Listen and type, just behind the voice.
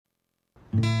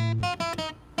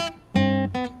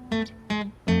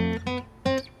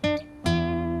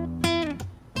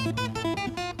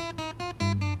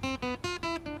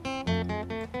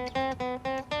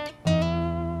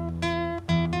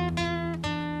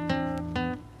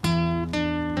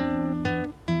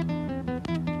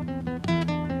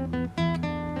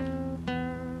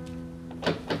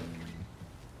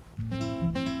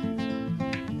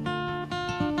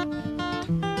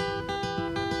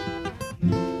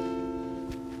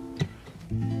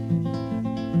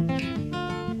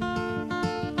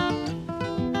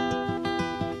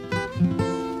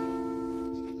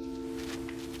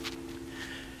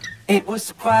It was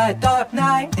a quiet dark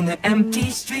night in an empty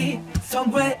street,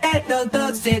 somewhere in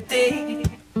the city.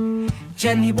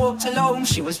 Jenny walked alone,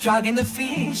 she was dragging her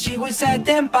feet, she was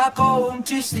heading back home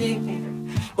to sleep.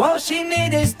 Well, she knew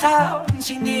this town,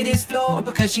 she knew this floor,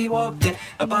 because she walked it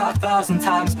about 1,000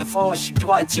 times before she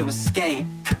tried to escape.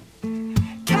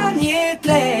 Can you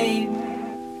blame?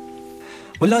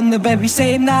 Well, on the very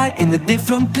same night, in a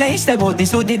different place, there was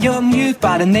this hooded young youth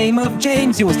by the name of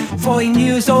James. He was 14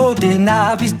 years old, and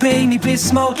now his brain, he'd been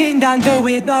smoking down go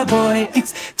with my boy.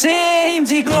 It's James,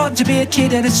 he grew up to be a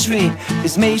kid in the street.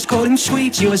 His mates called him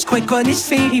Sweet, he was quick on his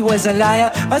feet. He was a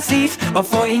liar, a thief, at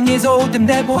 14 years old, and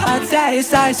never had set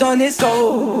his eyes on his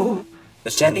goal.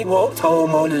 As Jenny walked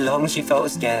home all alone, she felt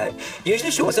scared.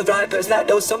 Usually she was a right person that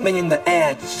knows something in the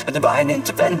air. A divine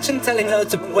intervention telling her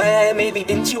to beware. Maybe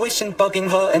intuition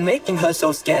bugging her and making her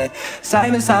so scared.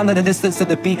 Silent sound at a distance at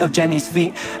the beat of Jenny's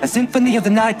feet. A symphony of the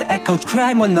night that echoed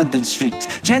crime on London streets.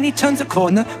 Jenny turns a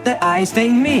corner, their eyes they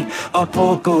meet. Oh,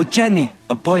 poor girl Jenny,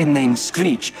 a boy named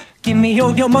Screech. Give me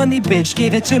all your money, bitch,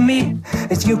 give it to me.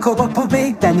 If you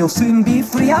cooperate, then you'll soon be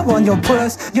free. I want your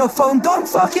purse, your phone, don't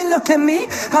fucking look at me.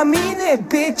 I mean it,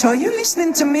 bitch, are you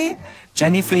listening to me?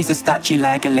 Jenny frees a statue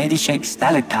like a lady shakes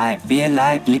stalactite. Fear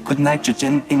like liquid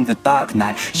nitrogen in the dark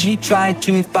night. She tried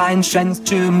to find strength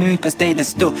to move, but stayed as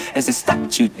still as a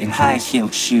statue in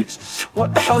high-heeled shoes.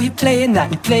 What the hell you playing at?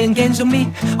 You playing games with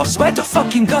me? I swear to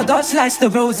fucking God, I'll slice the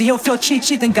rosy off your cheek.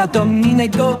 She think I don't mean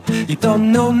it, go. You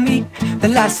don't know me. The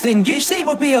last thing you see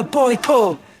will be a boy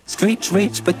called Screech.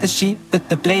 Reach with the sheep, with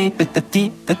the blade, with the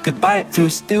teeth that could bite through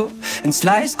steel and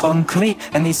slice concrete.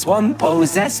 And he's one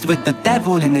possessed with the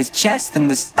devil in his chest, and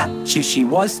the statue she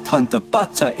was turned to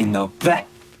butter in her breath.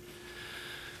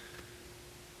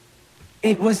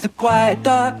 It was the quiet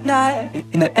dark night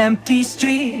in an empty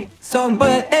street,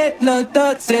 somewhere in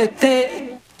London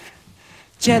city.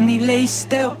 Jenny lay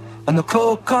still on the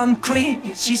cold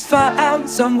concrete. She's found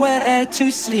somewhere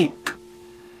to sleep.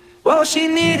 Well, she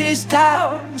knew this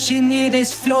town, she knew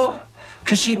this floor,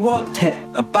 'cause she'd walked it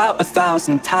about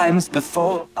 1,000 times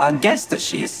before. I guess that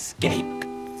she escaped.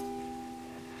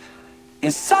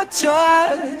 It's such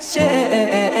a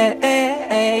shame